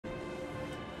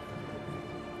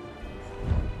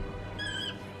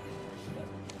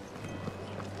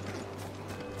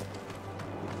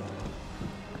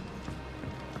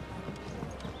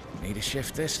Maybe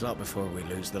shift this lot before we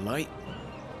lose the light.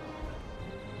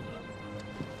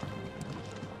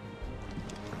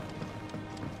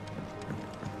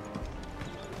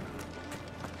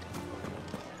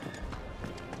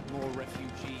 More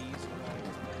refugees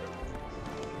arriving.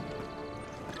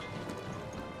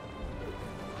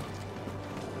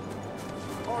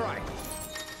 All right.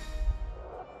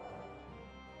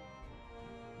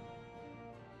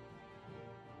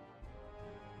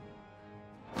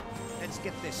 Let's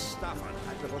get this stuff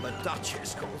unpacked before the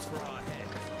Duchess calls for our head.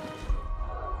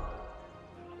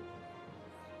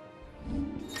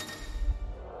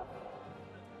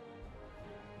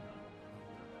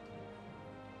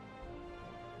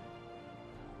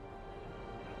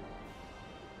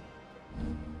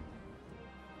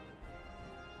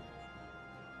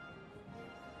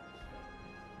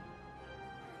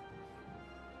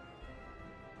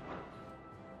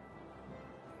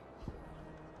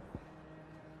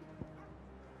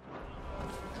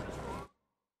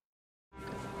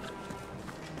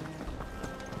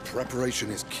 Preparation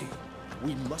is key.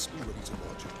 We must be ready to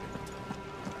launch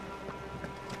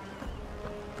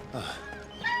it.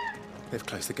 They've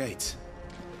closed the gates.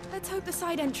 Let's hope the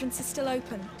side entrance is still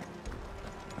open.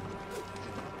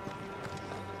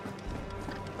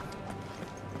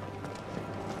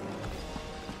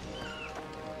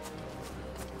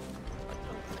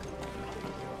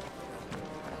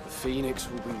 The Phoenix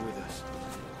will be with us.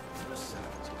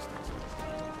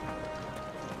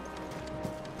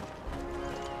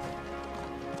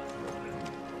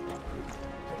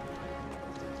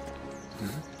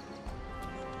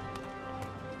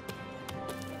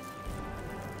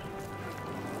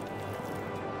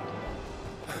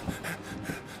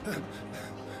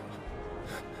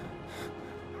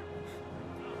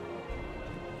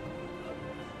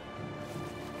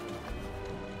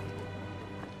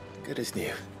 Good as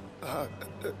new.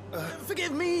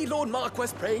 Forgive me, Lord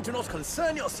Marquess. Pray do not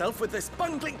concern yourself with this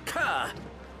bungling cur.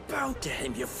 Bow to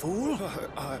him, you fool.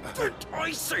 Did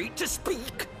I say to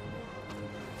speak?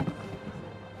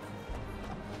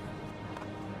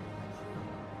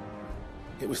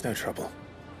 It was no trouble.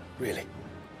 Really.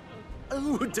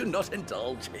 Oh, do not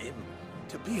indulge him.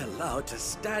 To be allowed to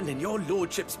stand in your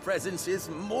lordship's presence is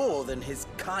more than his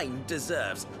kind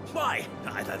deserves. Why,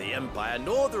 neither the Empire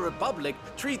nor the Republic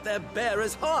treat their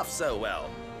bearers half so well.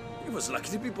 He was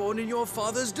lucky to be born in your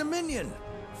father's dominion.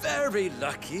 Very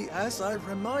lucky, as I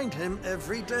remind him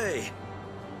every day.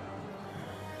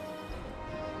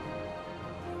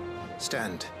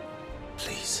 Stand,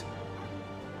 please.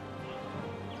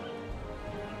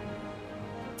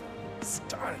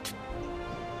 Stand.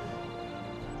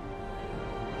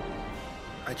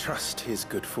 I trust his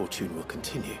good fortune will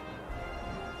continue.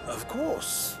 Of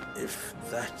course, if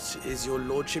that is your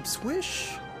lordship's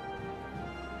wish.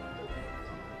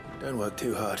 Don't work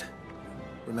too hard.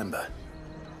 Remember,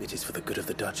 it is for the good of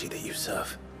the duchy that you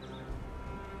serve.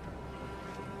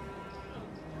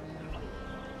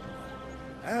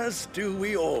 As do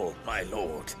we all, my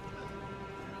lord.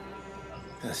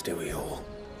 As do we all.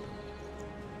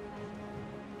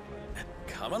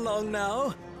 Come along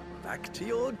now. Back to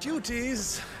your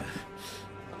duties.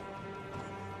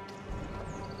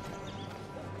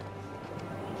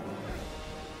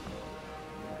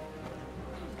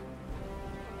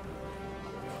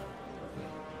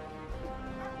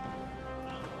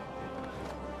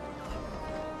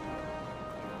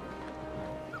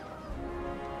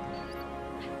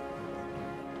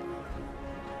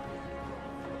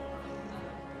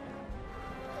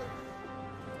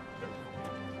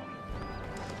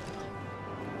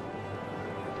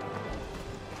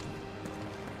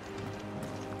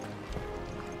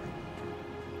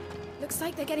 Looks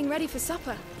like they're getting ready for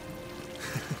supper.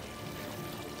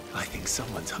 I think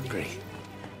someone's hungry.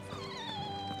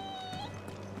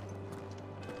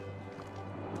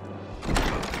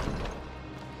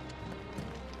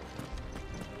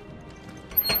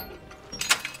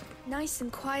 Nice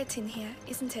and quiet in here,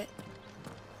 isn't it?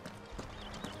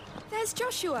 There's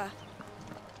Joshua.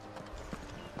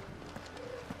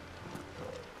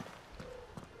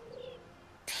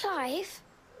 Clive?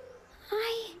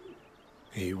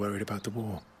 Are you worried about the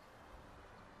war?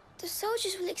 The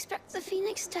soldiers will expect the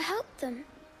Phoenix to help them,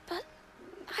 but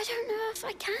I don't know if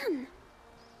I can.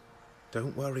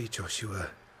 Don't worry,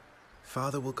 Joshua.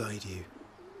 Father will guide you.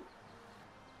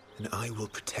 And I will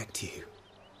protect you.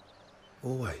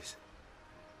 Always.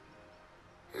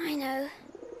 I know.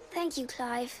 Thank you,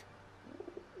 Clive.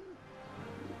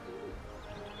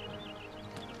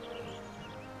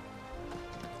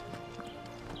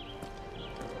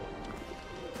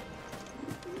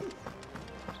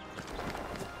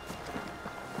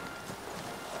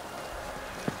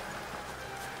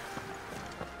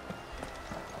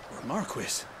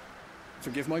 Marquis.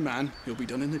 Forgive my man, he'll be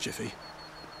done in a jiffy.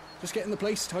 Just getting the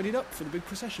place tidied up for the big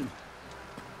procession.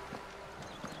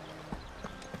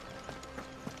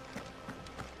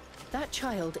 That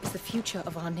child is the future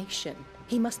of our nation.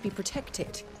 He must be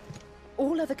protected.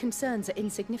 All other concerns are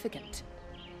insignificant.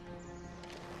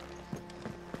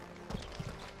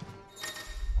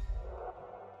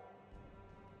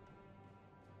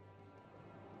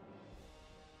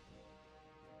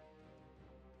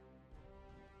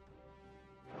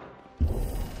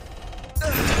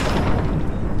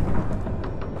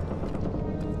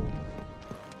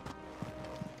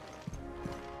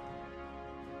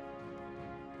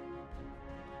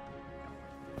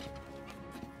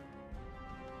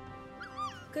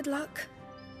 Good luck.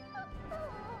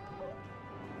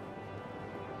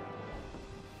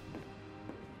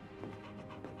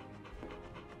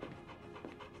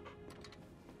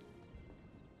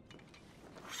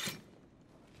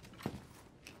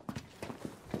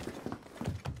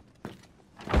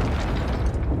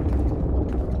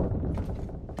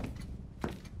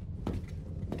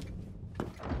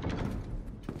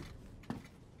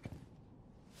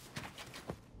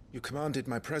 You commanded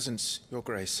my presence, Your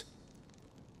Grace.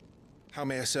 How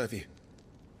may I serve you?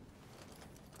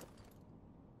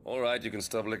 All right, you can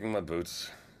stop licking my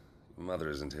boots. Your mother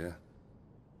isn't here.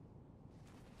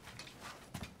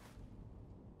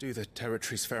 Do the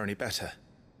territories fare any better?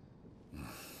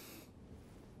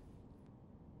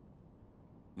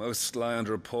 Most lie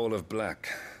under a pall of black.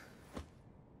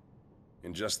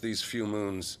 In just these few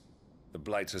moons, the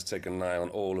Blight has taken nigh on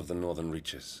all of the northern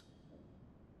reaches.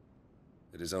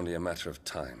 It is only a matter of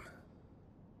time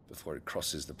before it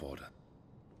crosses the border.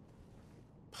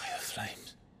 By the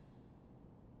flames.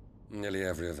 Nearly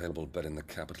every available bed in the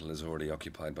capital is already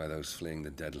occupied by those fleeing the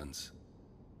Deadlands.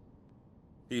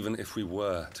 Even if we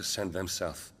were to send them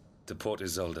south, to Port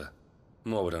Isolde,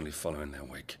 more would only follow in their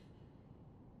wake.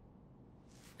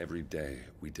 Every day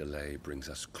we delay brings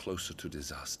us closer to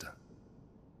disaster.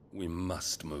 We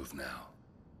must move now.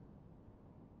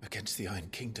 Against the Iron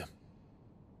Kingdom.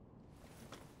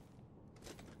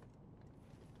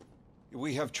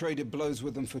 We have traded blows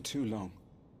with them for too long.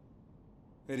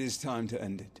 It is time to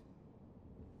end it.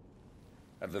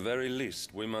 At the very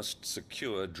least, we must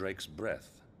secure Drake's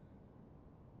breath.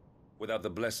 Without the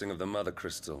blessing of the Mother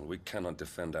Crystal, we cannot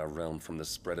defend our realm from the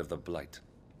spread of the Blight.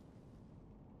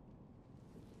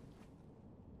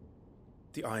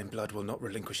 The Iron Blood will not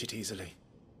relinquish it easily.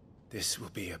 This will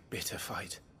be a bitter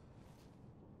fight.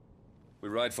 We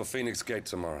ride for Phoenix Gate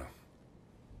tomorrow.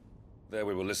 There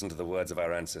we will listen to the words of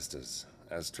our ancestors,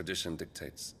 as tradition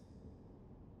dictates.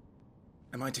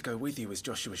 Am I to go with you as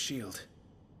Joshua's shield?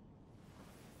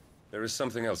 There is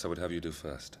something else I would have you do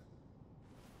first.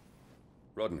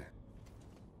 Rodney.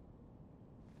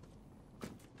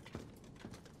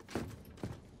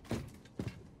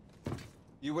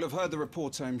 You will have heard the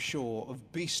reports, I am sure,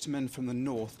 of beastmen from the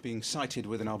north being sighted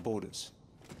within our borders.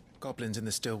 Goblins in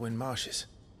the Stillwind Marshes.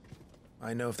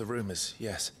 I know of the rumors,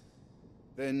 yes.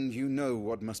 Then you know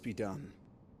what must be done.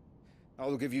 I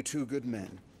will give you 2 good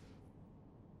men.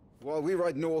 While we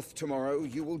ride north tomorrow,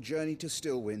 you will journey to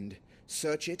Stillwind,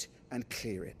 search it and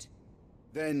clear it.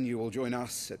 Then you will join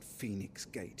us at Phoenix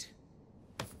Gate.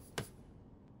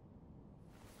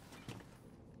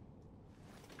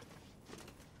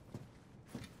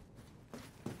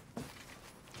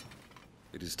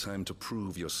 It is time to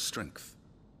prove your strength.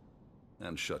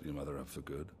 And shut your mother up for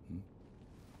good.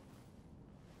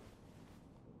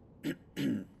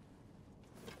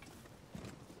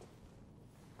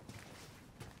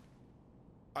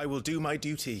 I will do my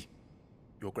duty,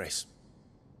 Your Grace.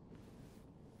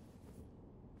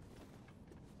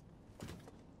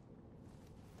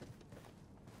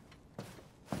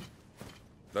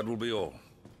 That will be all.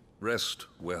 Rest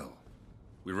well.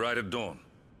 We ride at dawn.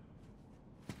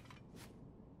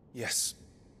 Yes,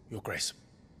 Your Grace.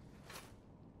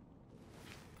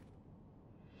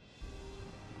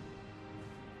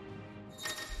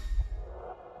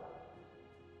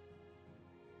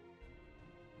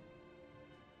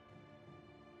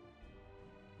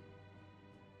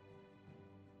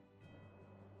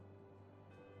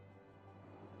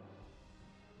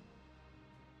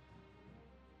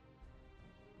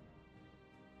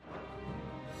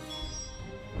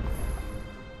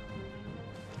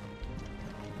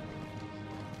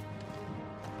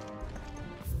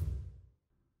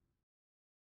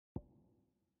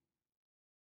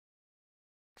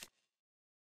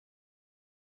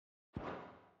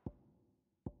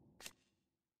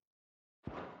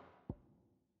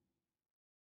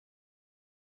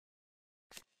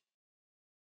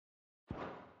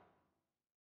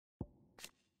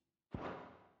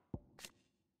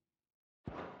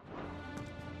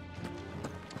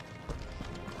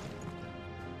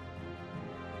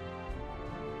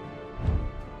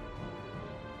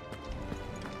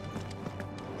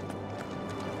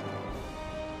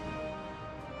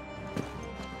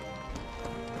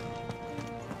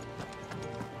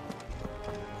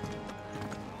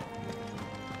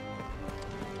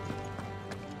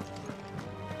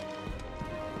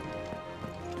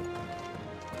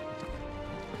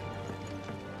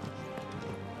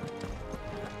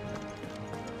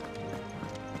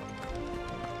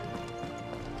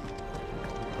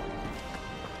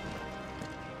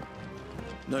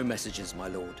 No messages, my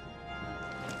lord.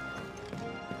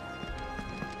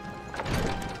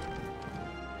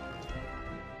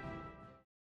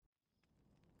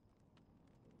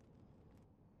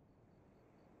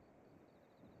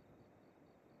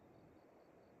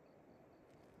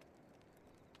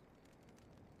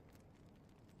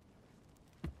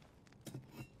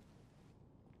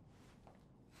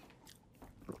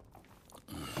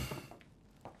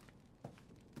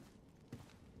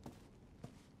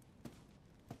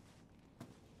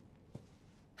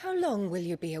 How long will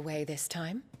you be away this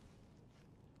time?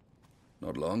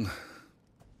 Not long.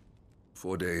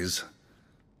 4 days,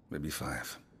 maybe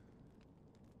 5.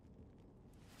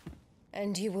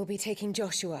 And you will be taking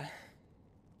Joshua?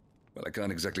 Well, I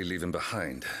can't exactly leave him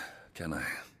behind, can I?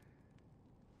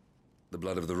 The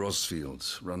blood of the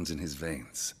Rosfields runs in his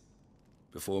veins.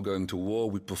 Before going to war,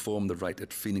 we perform the rite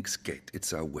at Phoenix Gate.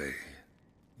 It's our way.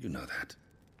 You know that.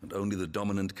 And only the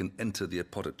dominant can enter the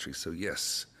apothecary, so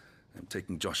yes, I'm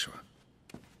taking Joshua.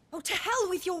 Oh, to hell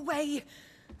with your way!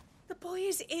 The boy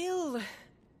is ill.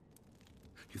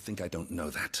 You think I don't know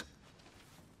that?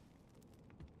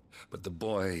 But the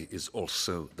boy is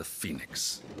also the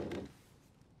Phoenix.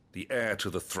 The heir to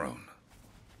the throne.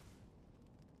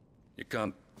 You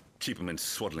can't keep him in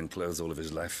swaddling clothes all of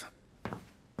his life.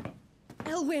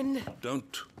 Elwyn!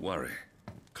 Don't worry.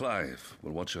 Clive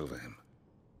will watch over him.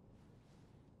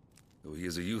 Though he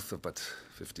is a youth of but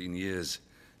 15 years,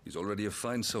 he's already a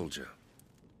fine soldier.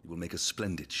 He will make a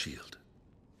splendid shield.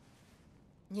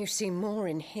 You see more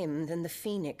in him than the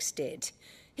Phoenix did.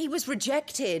 He was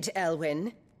rejected,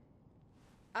 Elwyn.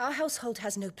 Our household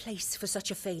has no place for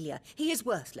such a failure. He is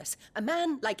worthless, a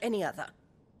man like any other.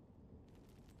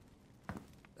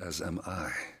 As am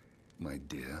I, my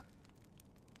dear.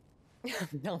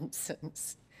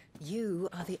 Nonsense. You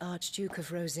are the Archduke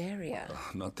of Rosaria.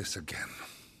 Oh, not this again.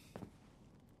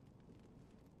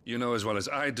 You know as well as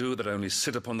I do that I only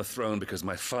sit upon the throne because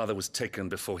my father was taken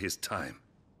before his time.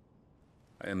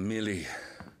 I am merely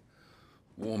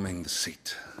warming the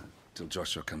seat till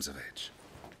Joshua comes of age.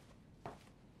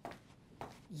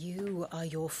 You are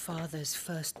your father's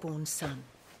firstborn son,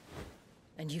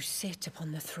 and you sit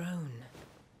upon the throne.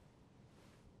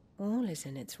 All is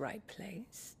in its right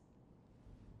place.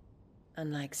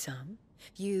 Unlike some,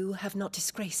 you have not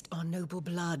disgraced our noble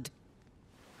blood.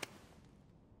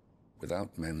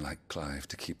 Without men like Clive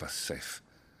to keep us safe,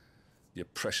 your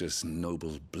precious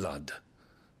noble blood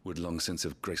would long since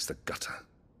have graced the gutter.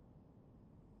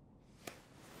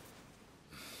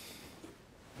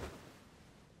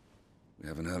 We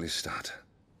have an early start.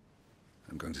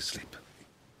 I'm going to sleep.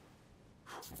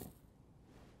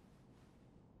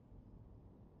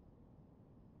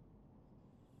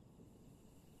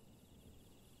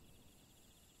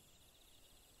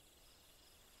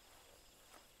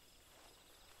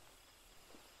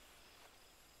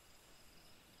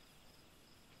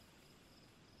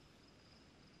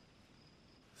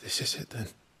 This is it, then.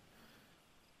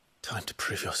 Time to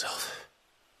prove yourself.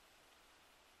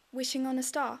 Wishing on a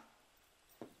star?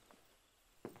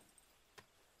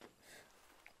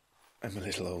 I'm a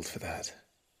little old for that.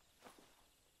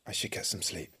 I should get some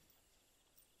sleep.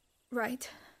 Right.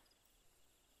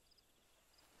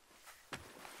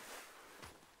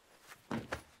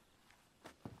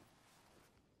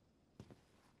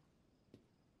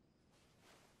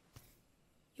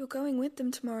 You're going with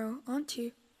them tomorrow, aren't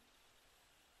you?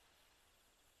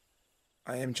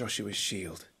 I am Joshua's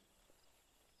shield.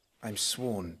 I'm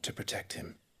sworn to protect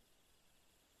him.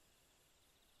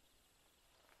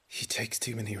 He takes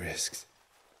too many risks.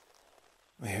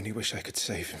 I only wish I could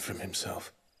save him from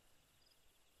himself.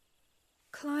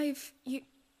 Clive, you...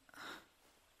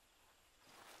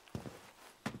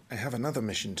 I have another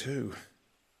mission too.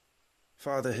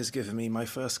 Father has given me my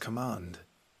first command.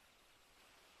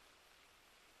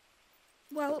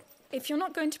 Well, if you're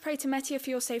not going to pray to Metia for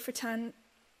your safe return,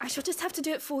 I shall just have to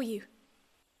do it for you.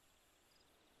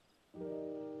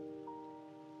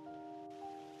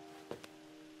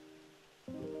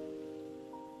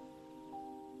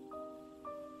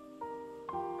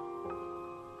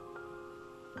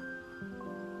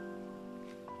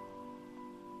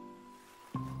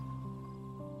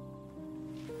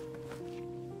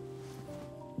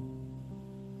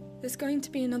 There's going to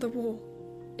be another war,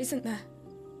 isn't there?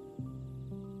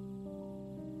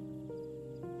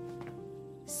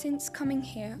 Since coming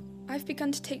here, I've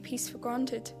begun to take peace for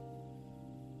granted.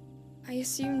 I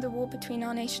assumed the war between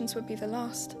our nations would be the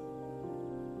last.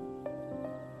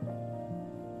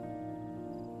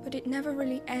 But it never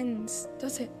really ends,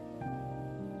 does it?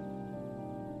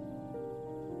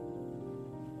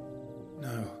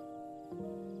 No.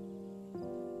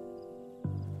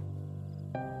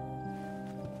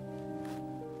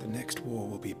 next war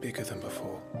will be bigger than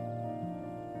before.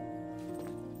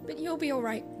 But you'll be all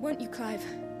right, won't you, Clive?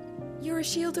 You're a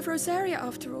shield of Rosaria,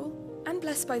 after all, and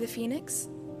blessed by the Phoenix.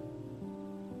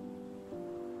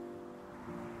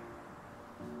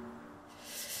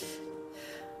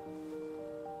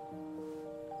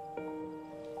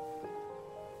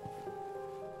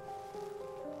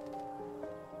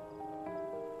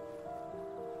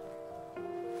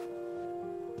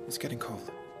 It's getting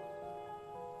cold.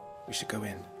 We should go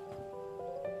in.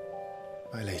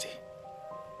 My lady.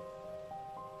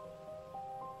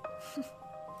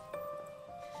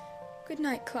 Good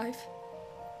night, Clive.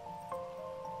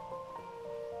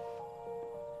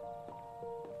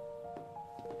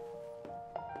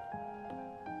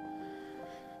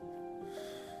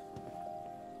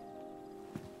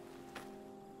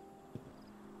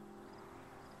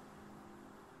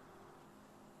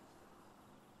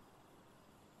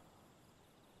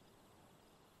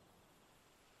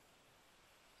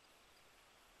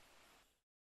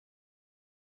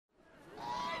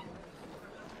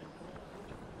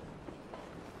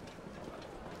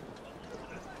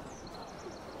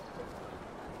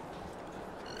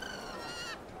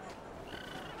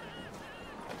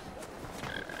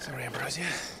 Sorry, Ambrosia.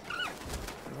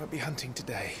 I won't be hunting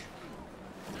today.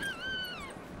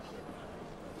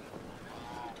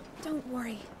 Don't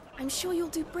worry. I'm sure you'll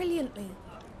do brilliantly.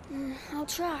 I'll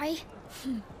try.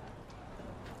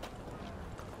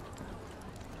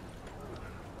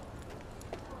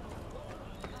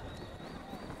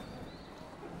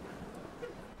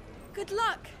 Good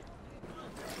luck!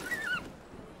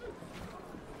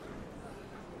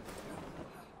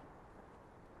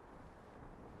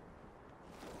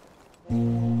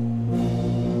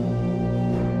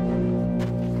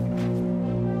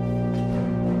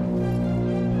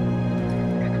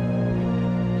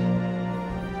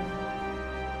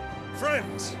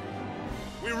 Friends,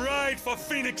 we ride for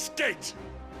Phoenix Gate.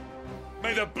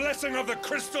 May the blessing of the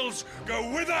crystals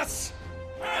go with us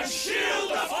and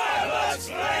shield the Firebird's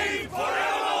flame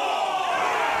forevermore!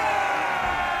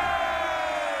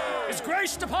 His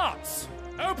Grace departs!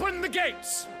 Open the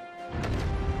gates!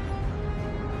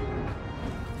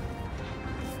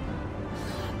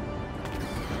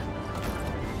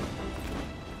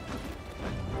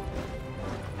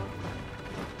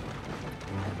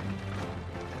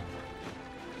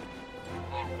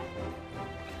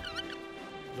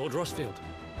 Lord Rosfield,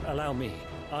 allow me.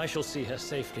 I shall see her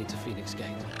safely to Phoenix Gate.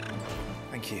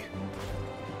 Thank you.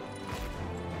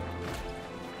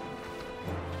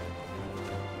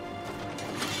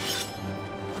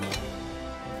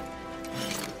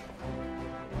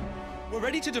 We're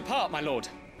ready to depart, my lord.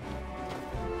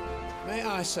 May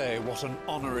I say what an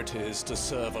honor it is to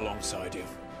serve alongside you?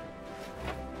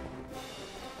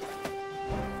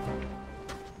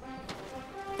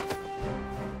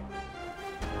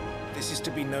 This is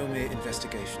to be no mere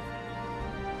investigation.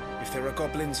 If there are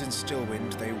goblins in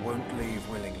Stillwind, they won't leave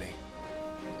willingly.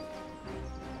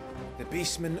 The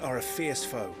Beastmen are a fierce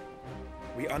foe.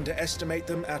 We underestimate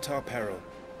them at our peril.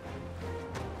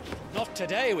 Not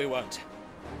today, we won't.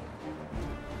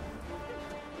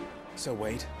 Sir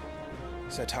Wade,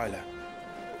 Sir Tyler,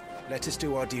 let us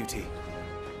do our duty.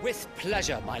 With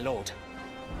pleasure, my lord.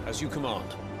 As you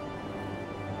command.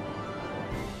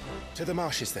 To the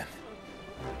marshes, then.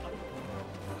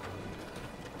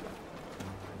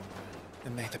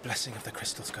 And may the blessing of the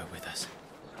crystals go with us.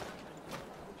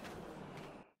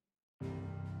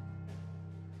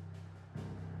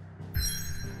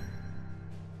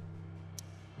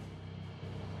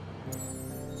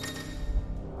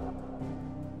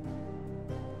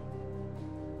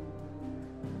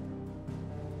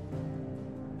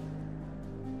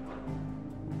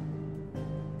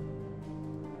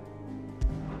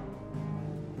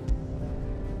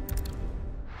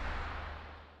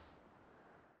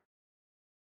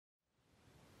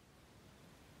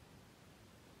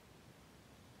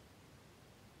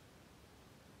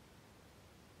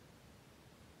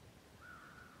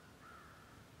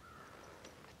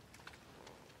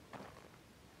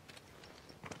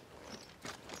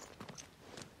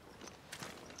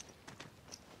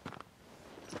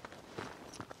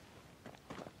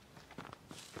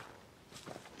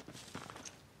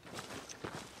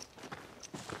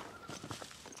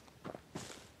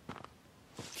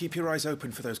 Keep your eyes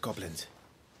open for those goblins.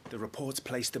 The reports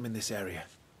place them in this area.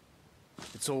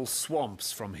 It's all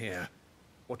swamps from here.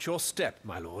 What's your step,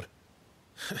 my lord?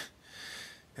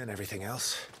 And everything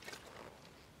else.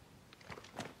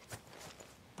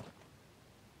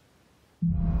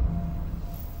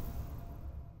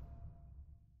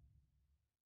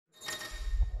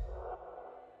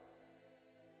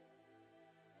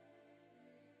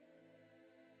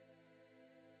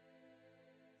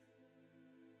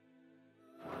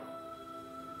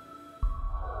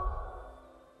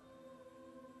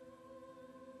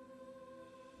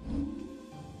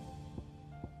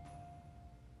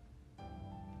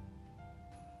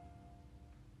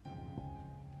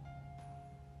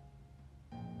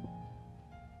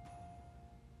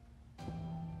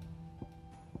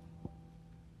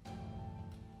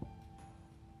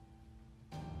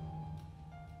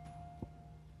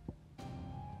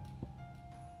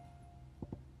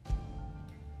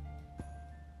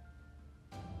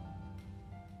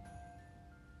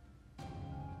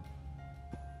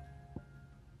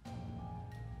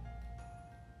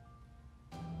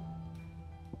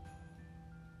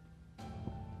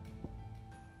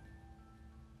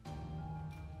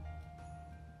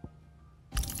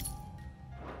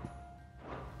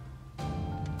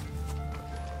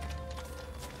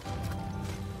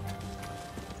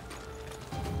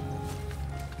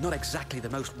 Not exactly the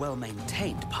most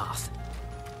well-maintained path.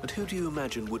 And who do you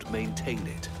imagine would maintain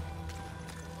it?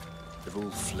 They've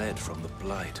all fled from the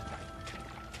Blight.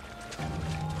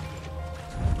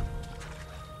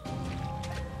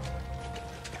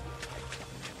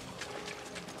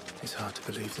 It's hard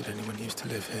to believe that anyone used to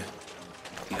live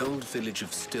here. The old village of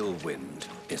Stillwind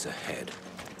is ahead.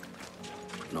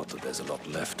 Not that there's a lot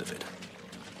left of it.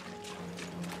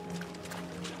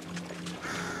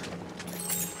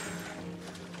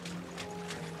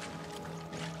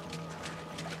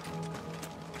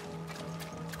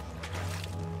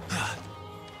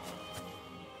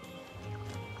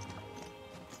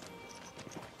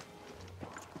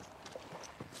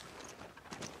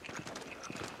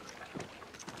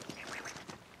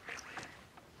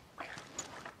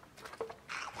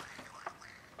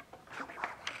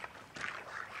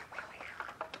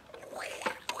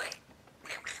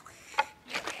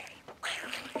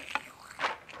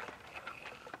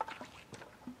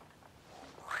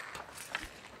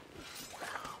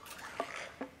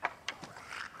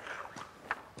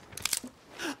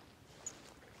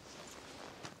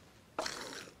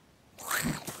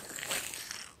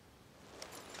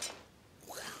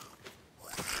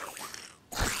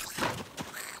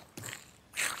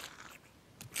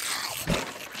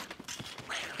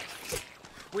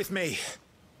 With me.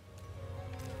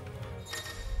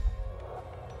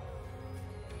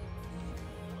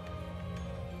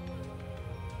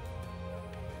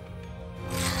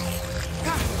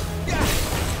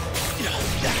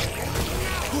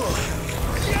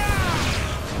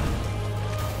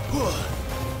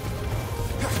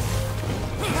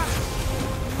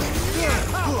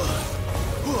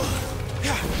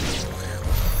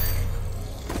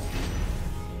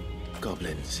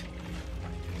 Goblins.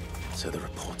 So the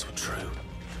reports were true.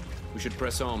 We should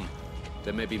press on.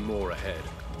 There may be more ahead.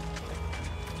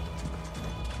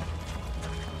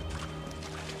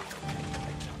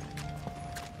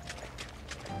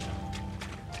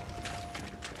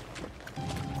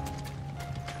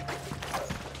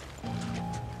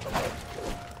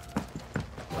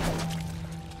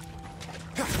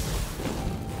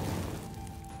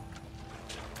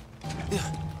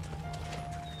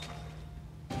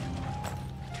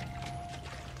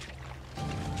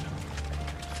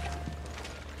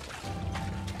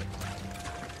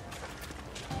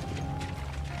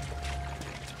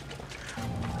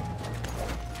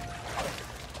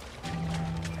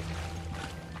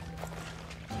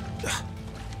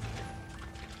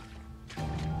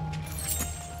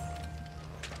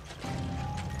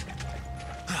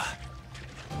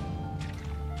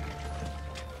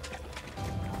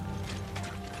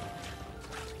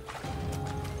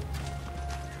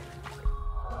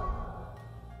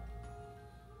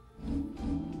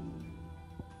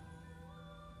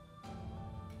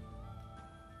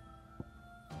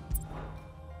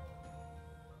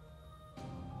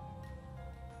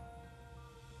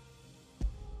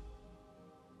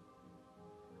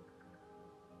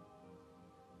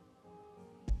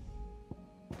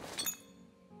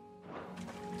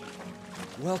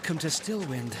 Welcome to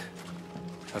Stillwind.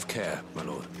 Have care, my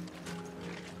lord.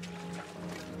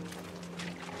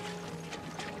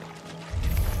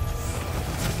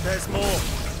 There's more.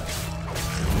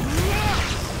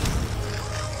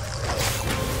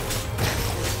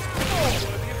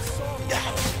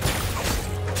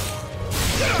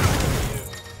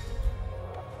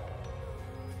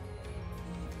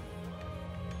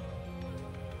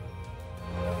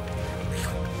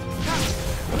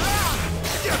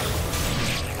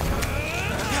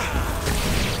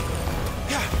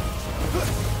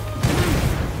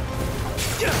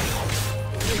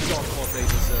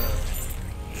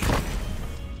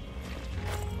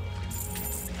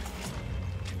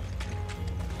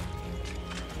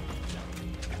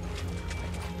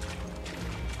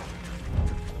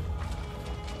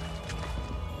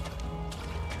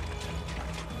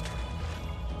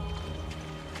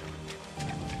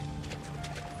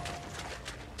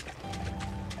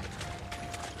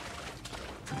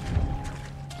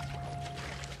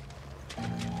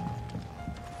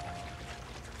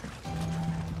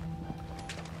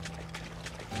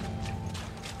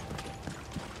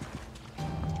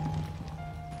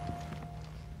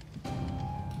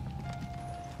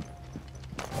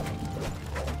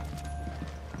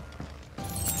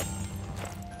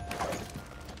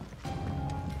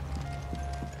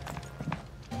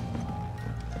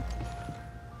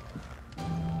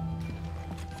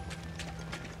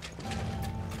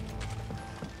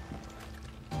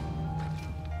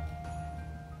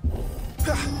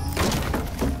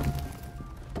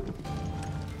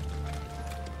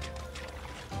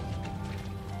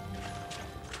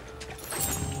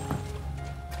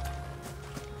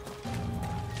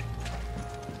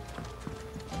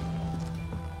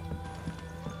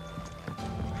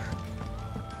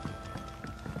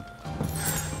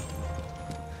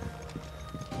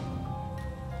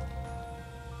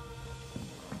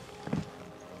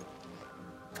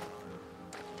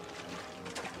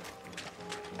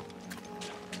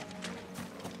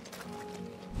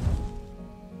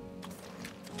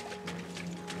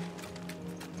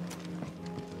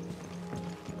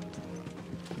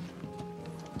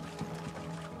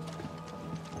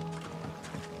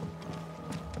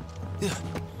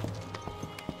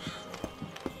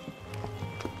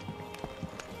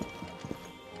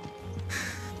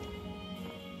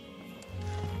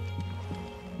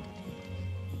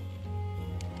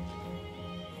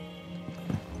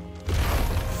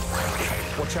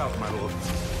 Watch out, my lord.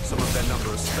 Some of their number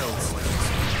are spell slings.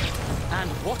 And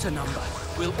what a number!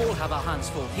 We'll all have our hands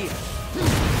full here.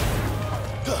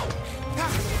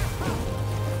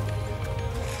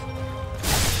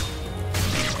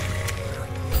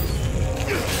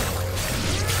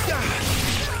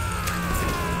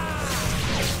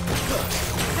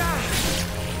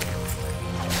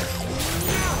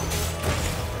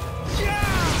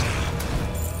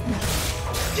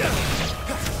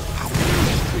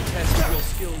 We test your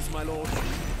skills, my lord.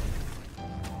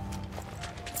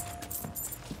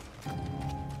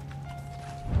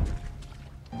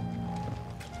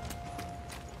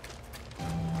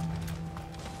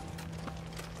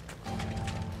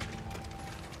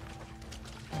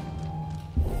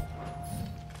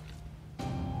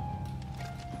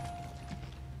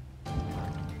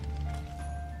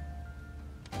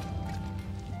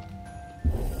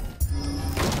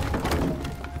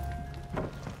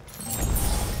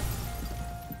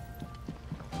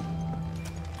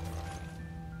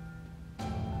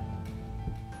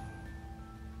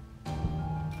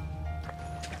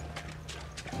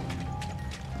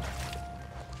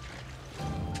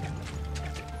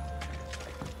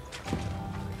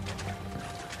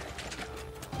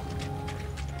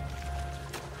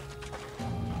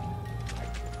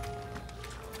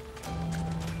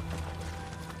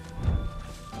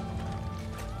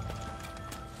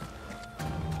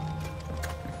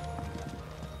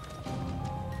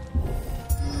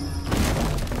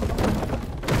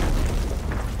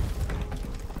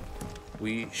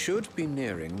 We should be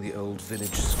nearing the old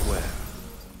village square.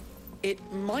 It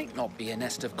might not be a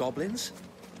nest of goblins.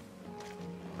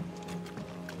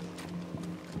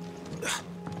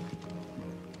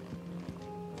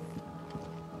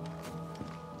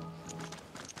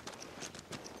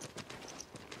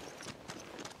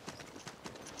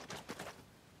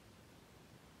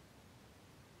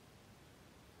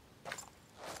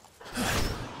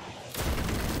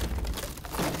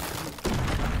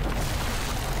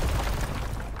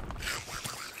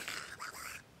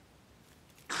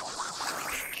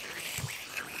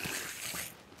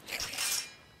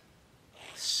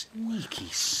 Sneaky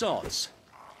sods.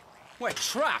 We're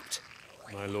trapped.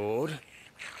 My lord.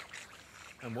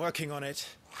 I'm working on it.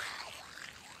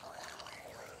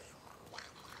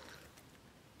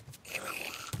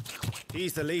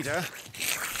 He's the leader.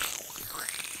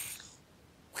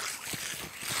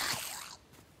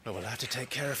 But we'll have to take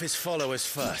care of his followers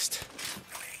first.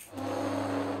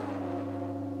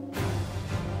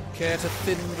 Care to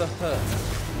thin the herd?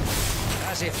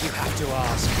 As if you have to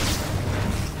ask.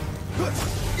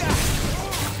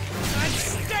 And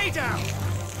stay down!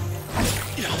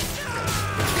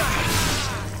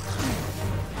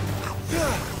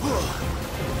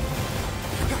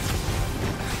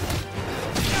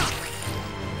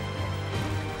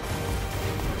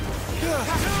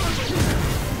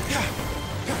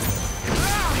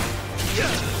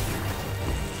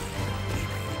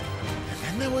 And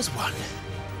then there was one.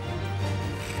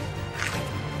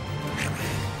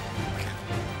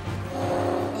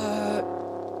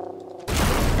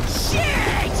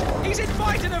 He's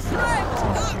invited a friend!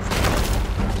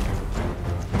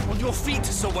 On your feet,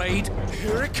 Sir Wade!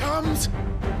 Here it comes!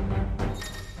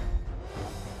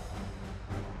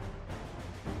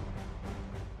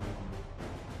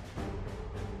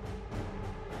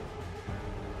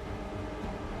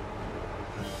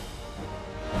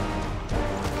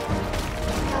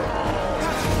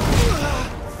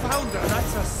 Founder,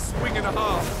 that's a swing and a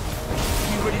half.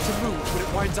 Be ready to move when it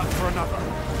winds up for another.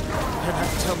 You don't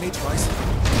have to tell me twice.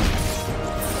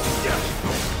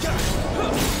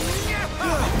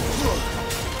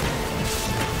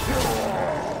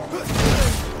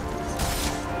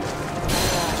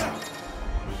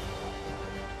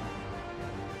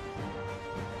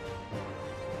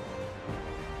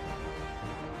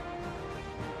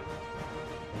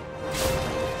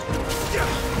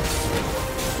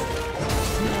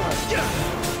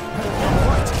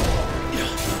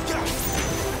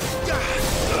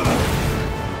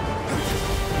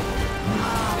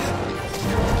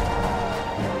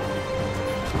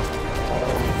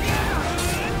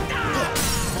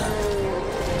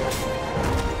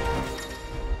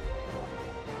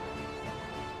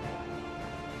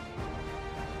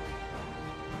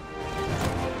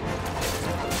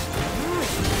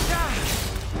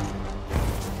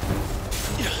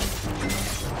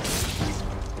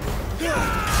 Yeah!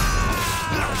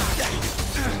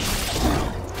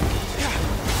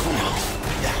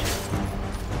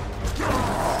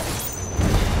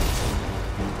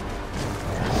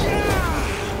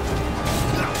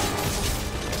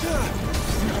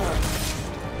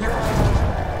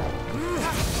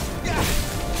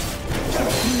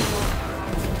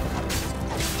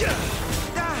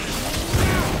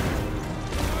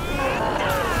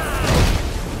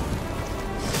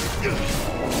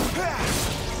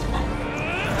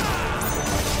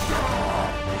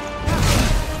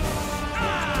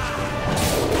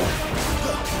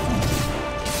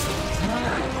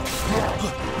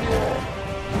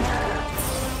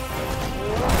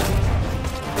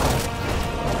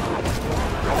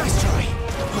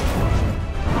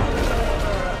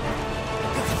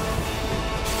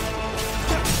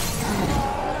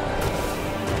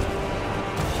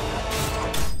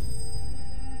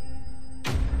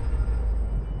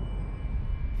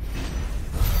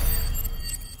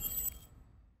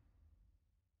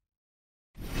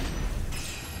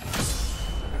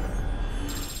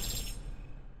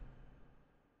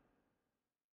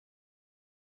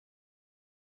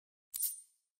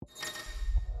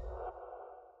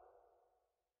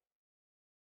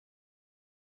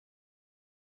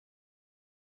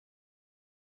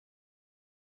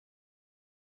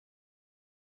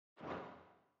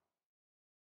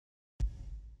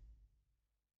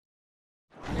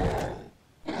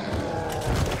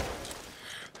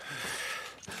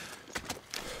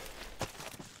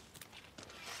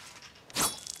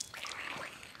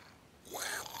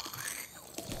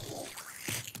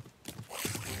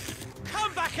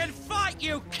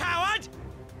 you coward!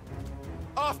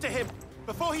 After him,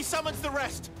 before he summons the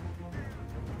rest!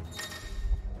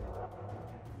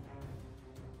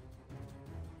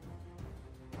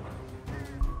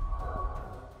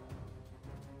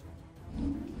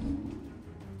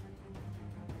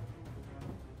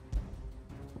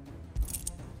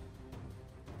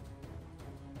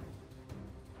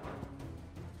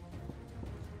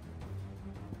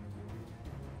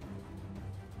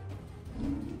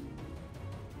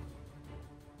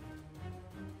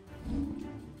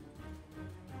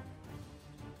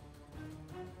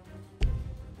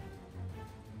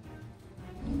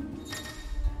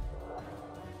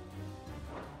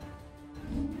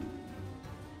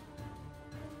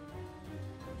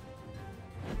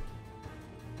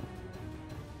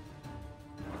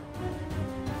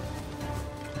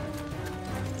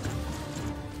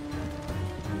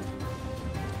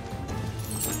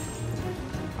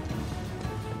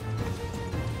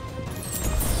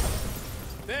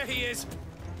 There he is!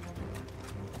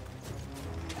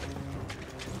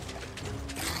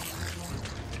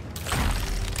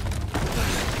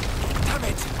 Damn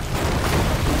it!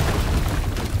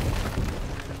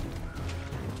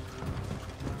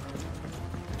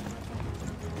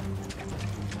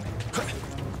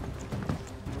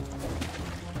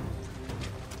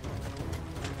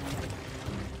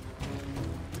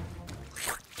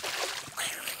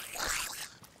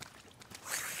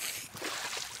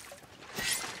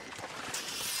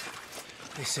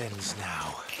 This ends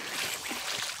now.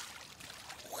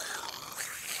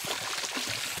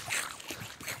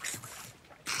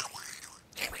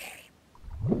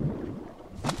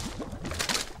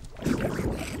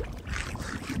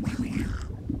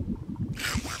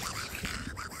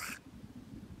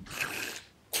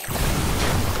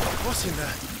 What's in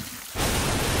there?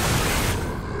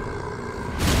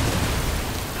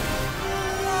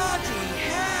 Bloody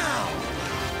hell!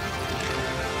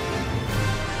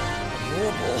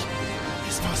 Morbol?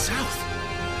 It's far south.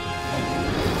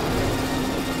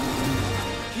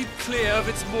 Keep clear of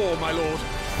its maw, my lord.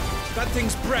 That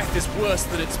thing's breath is worse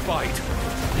than its bite.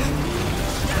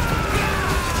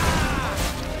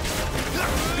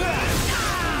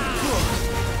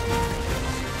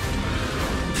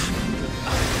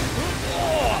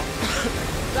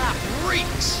 That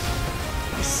reeks!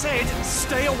 I said,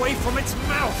 stay away from its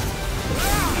mouth!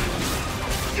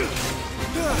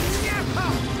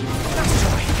 That's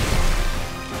right!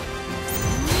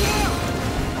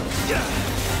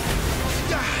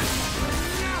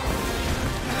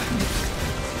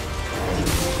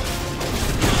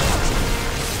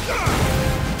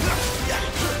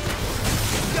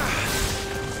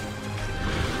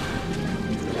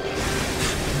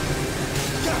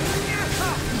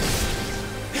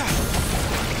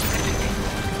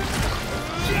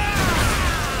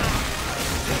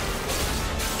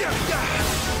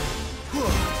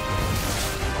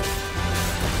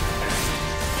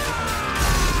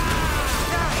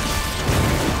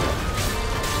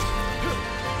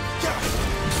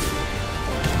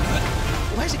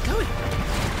 Where's it going?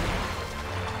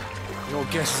 Your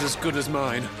guess is as good as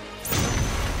mine.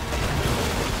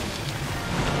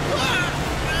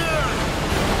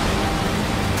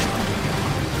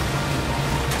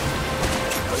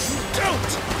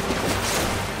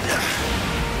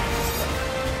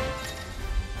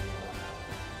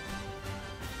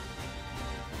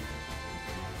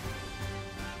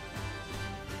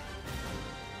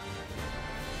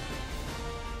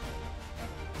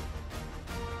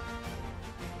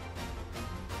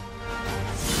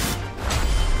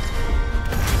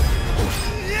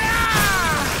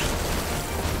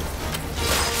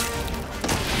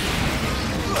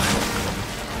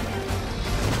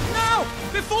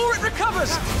 Before it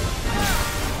recovers!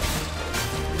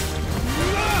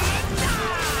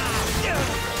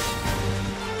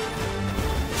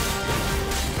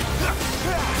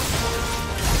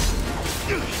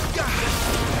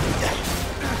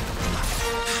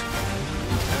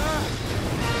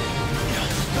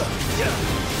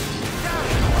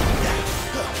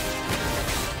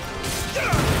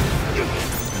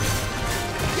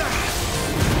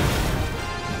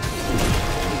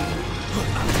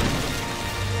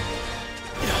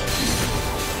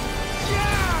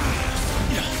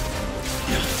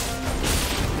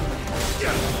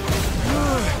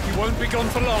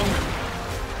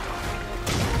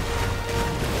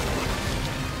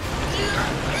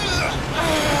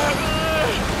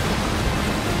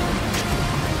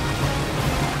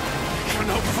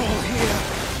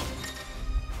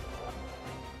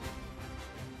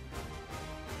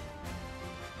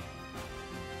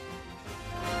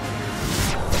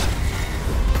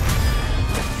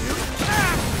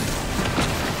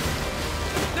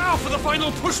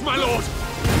 final push, my lord!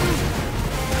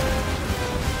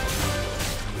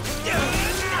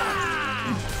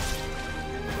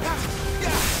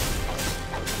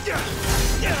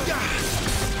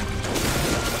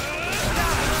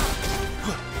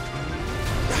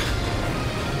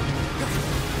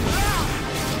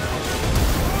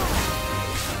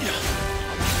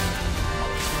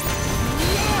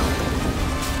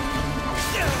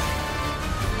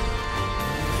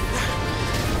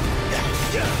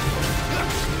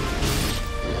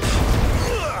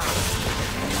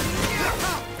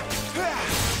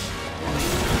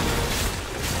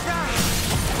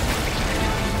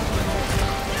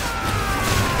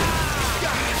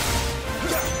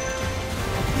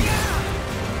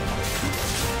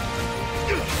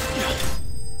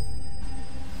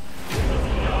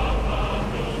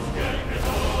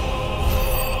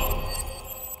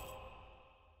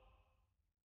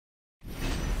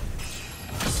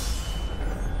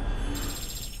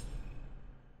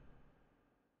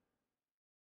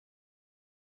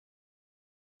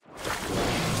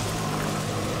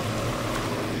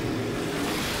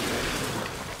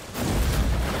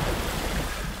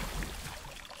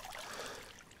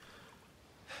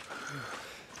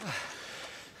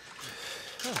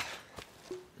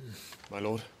 My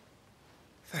lord.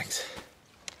 Thanks.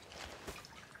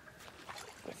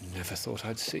 I never thought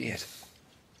I'd see it.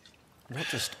 Not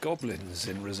just goblins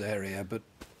in Rosaria, but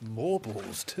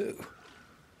morbols too.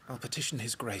 I'll petition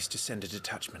His Grace to send a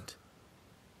detachment.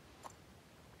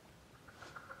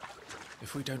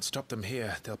 If we don't stop them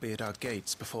here, they'll be at our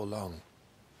gates before long.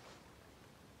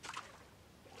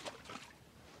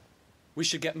 We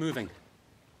should get moving.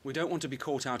 We don't want to be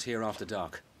caught out here after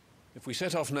dark. If we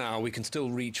set off now, we can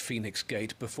still reach Phoenix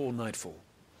Gate before nightfall.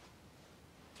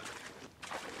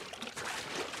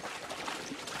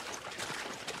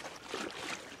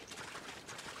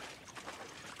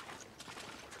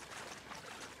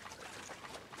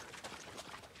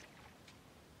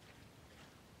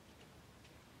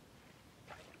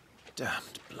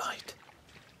 Damned blight.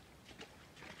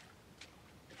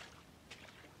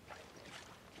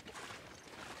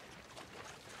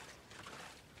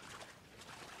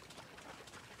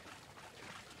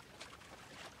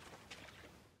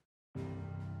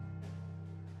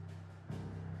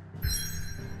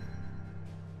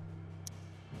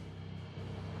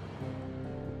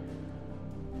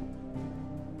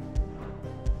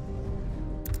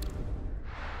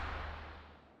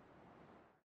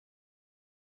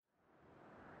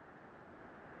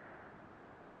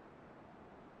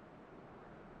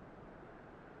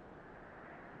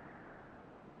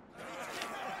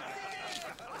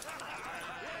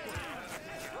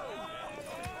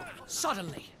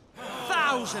 Suddenly,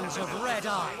 thousands of red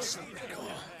eyes.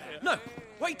 No,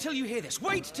 wait till you hear this.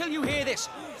 Wait till you hear this.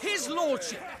 His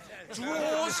lordship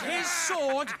draws his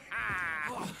sword.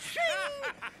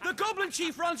 The goblin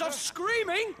chief runs off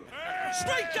screaming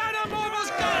straight down a morbol's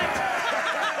gullet.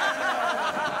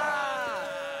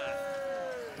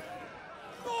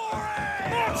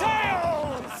 More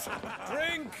tales!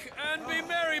 Drink and be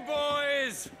merry,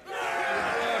 boys! Good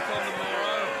work on the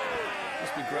morrow.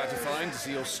 Must be gratifying to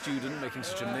see your student making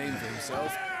such a name for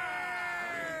himself.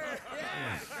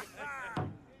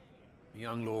 The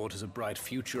young lord has a bright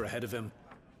future ahead of him.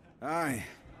 Aye,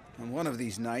 and one of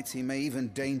these nights he may even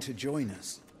deign to join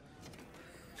us.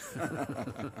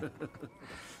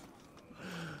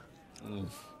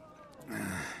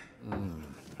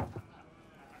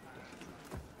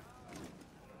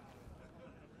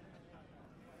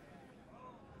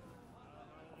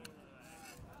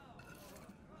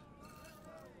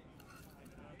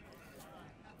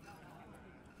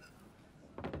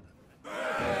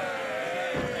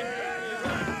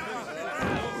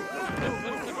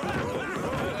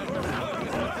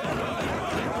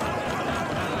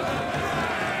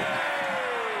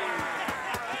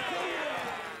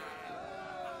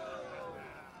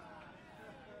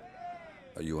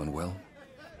 Are you unwell?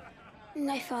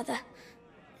 No, Father.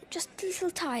 Just a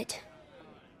little tired.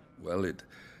 Well, it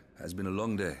has been a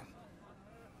long day.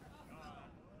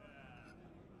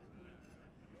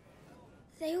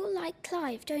 They all like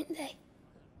Clive, don't they?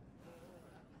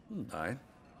 Aye.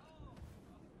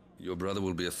 Your brother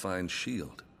will be a fine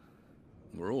shield.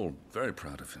 We're all very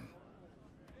proud of him.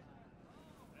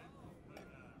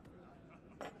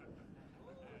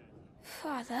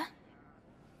 Father?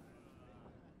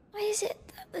 Why is it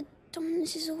that the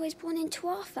dominance is always born into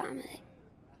our family?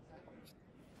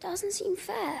 It doesn't seem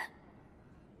fair.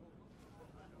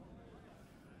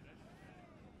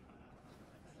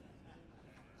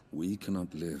 We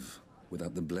cannot live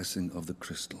without the blessing of the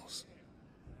crystals.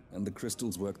 And the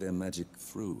crystals work their magic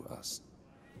through us.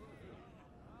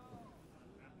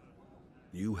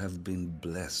 You have been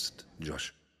blessed,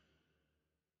 Joshua.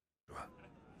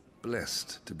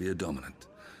 Blessed to be a dominant,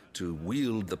 to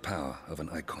wield the power of an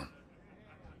icon.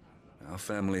 Our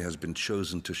family has been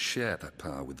chosen to share that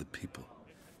power with the people.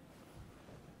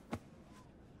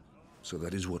 So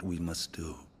that is what we must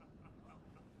do.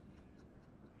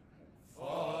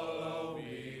 Follow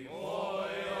me,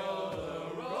 o'er the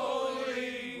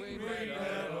rolling green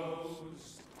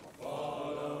meadows.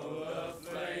 Follow the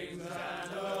flames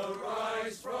and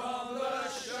arise from the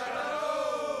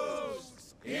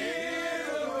shadows. Hear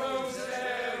the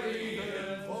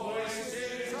rosarian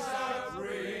voices that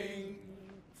ring,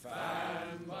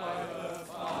 fanned by the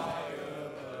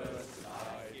fire's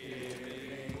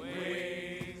life-giving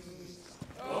wings.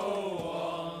 Go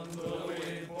on the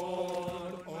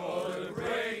wind-borne o'er the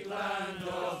great land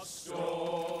of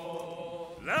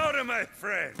storm. Louder, my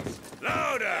friends!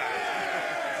 Louder!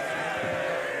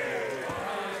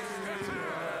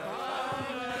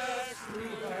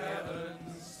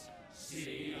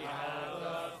 See how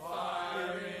the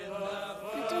fire in the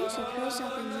I don't suppose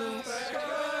I've been missed.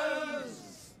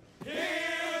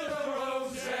 Hear the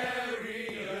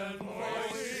rosarian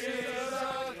voices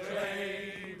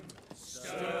acclaim,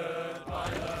 stirred by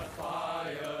the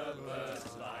fire's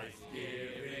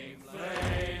life-giving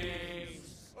flames.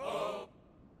 Oh.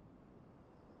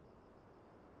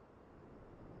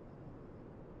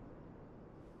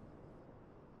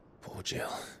 Poor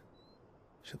Jill.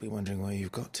 She'll be wondering where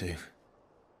you've got to.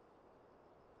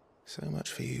 So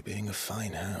much for you being a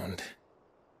fine hound.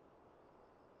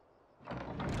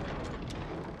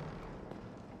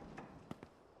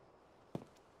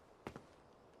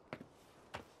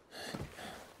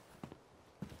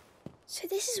 So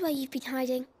this is where you've been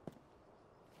hiding.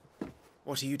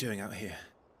 What are you doing out here?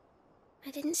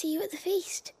 I didn't see you at the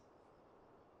feast.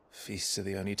 Feasts are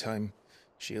the only time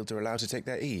shields are allowed to take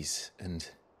their ease,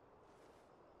 and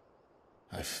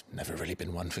I've never really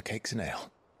been one for cakes and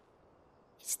ale.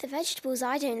 It's the vegetables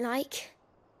I don't like.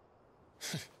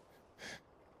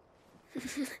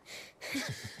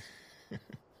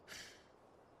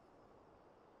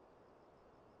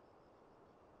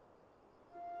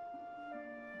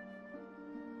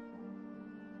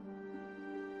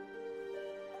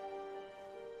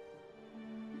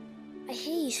 I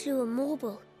hear you slew a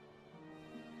morbol.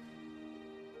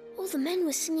 All the men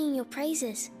were singing your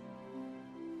praises.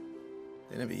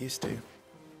 They never used to.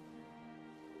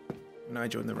 When I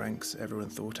joined the ranks, everyone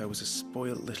thought I was a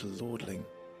spoilt little lordling.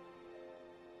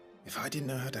 If I didn't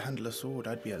know how to handle a sword,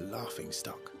 I'd be a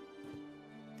laughingstock.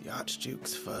 The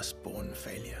Archduke's firstborn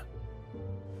failure.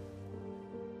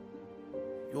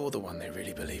 You're the one they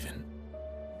really believe in.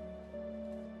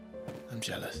 I'm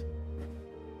jealous.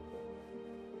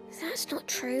 That's not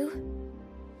true.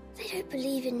 They don't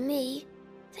believe in me.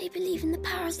 They believe in the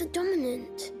power of the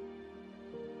dominant.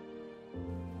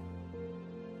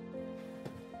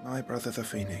 My brother the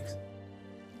Phoenix,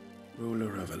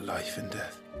 ruler over life and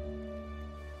death.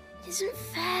 It isn't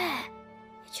fair.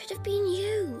 It should have been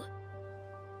you.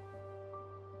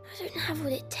 I don't have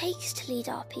what it takes to lead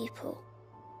our people.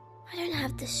 I don't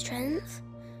have the strength.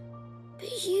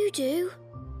 But you do.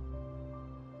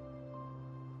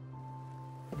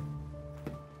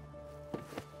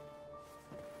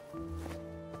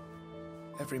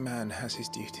 Every man has his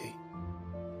duty.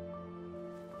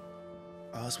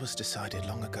 Ours was decided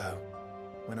long ago,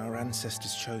 when our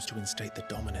ancestors chose to instate the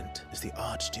dominant as the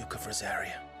Archduke of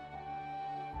Rosaria.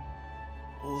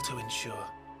 All to ensure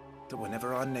that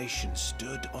whenever our nation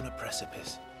stood on a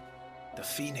precipice, the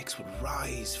Phoenix would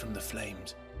rise from the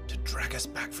flames to drag us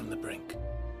back from the brink.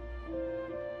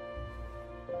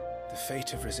 The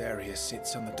fate of Rosaria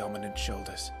sits on the dominant's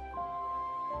shoulders.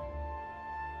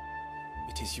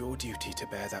 It is your duty to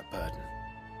bear that burden.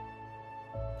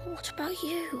 What about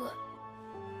you?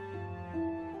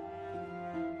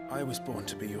 I was born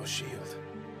to be your shield.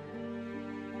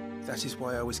 That is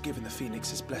why I was given the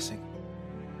Phoenix's blessing.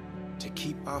 To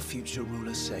keep our future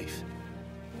rulers safe.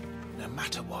 No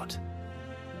matter what.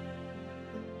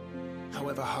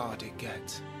 However hard it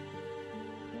gets.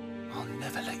 I'll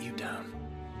never let you down.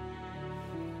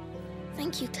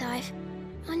 Thank you, Clive.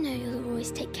 I know you'll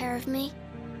always take care of me.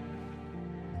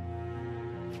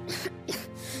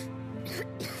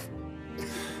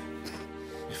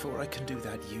 Before I can do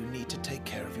that, you need to take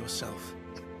care of yourself.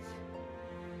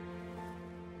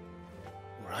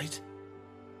 All right?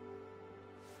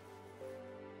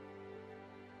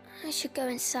 I should go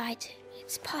inside.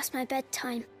 It's past my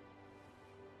bedtime.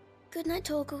 Good night,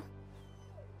 Torgal.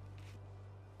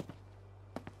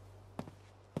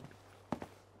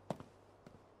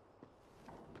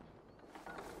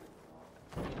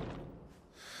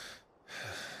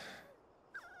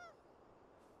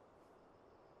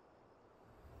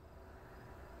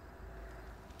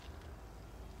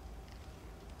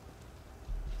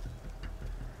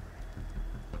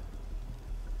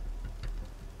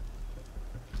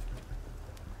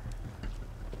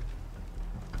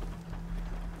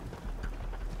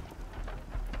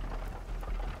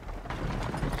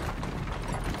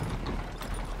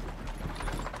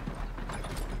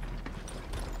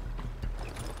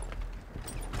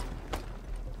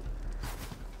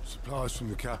 Supplies from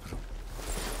the capital.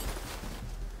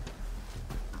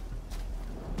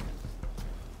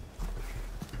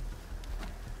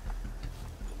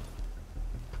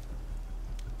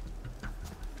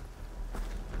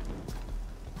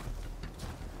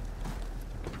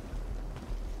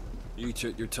 You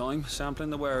took your time sampling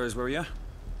the wares, were you?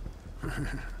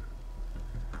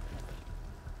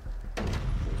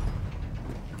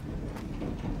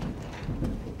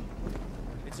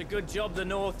 It's a good job the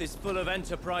North is full of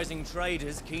enterprising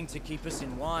traders keen to keep us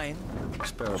in wine.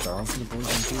 Spare a barrel for the boys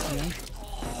on duty, eh?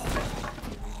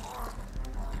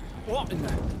 What in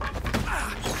the...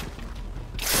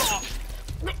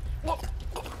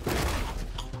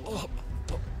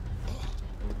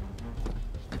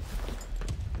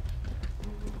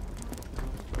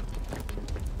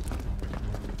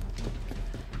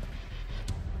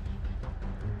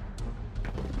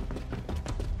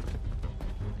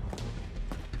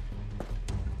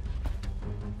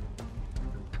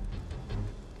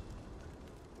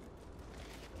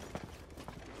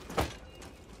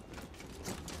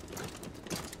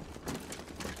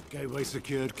 Gateway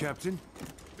secured, Captain.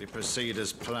 We proceed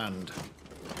as planned.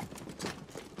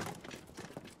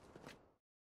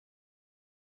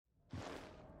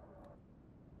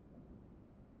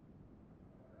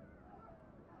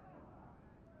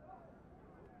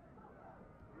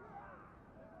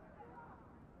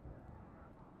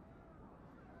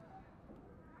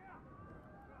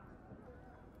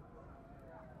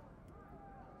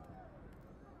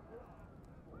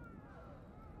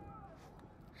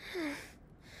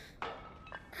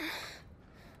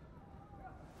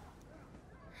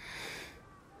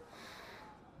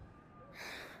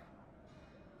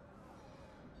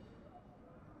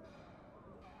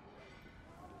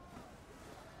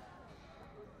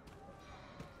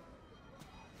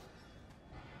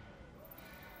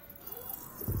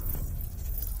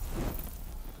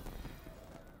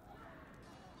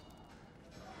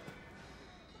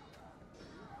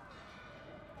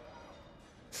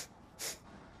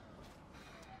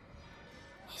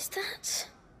 Is that...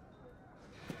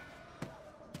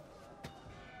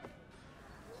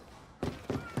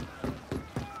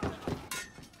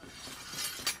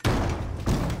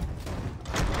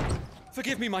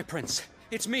 Forgive me, my prince.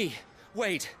 It's me,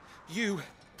 Wade. You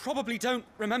probably don't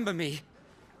remember me.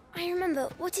 I remember.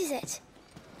 What is it?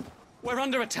 We're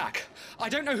under attack. I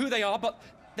don't know who they are, but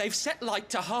they've set light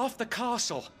to half the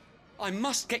castle. I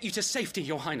must get you to safety,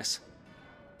 Your Highness.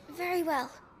 Very well.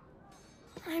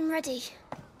 I'm ready.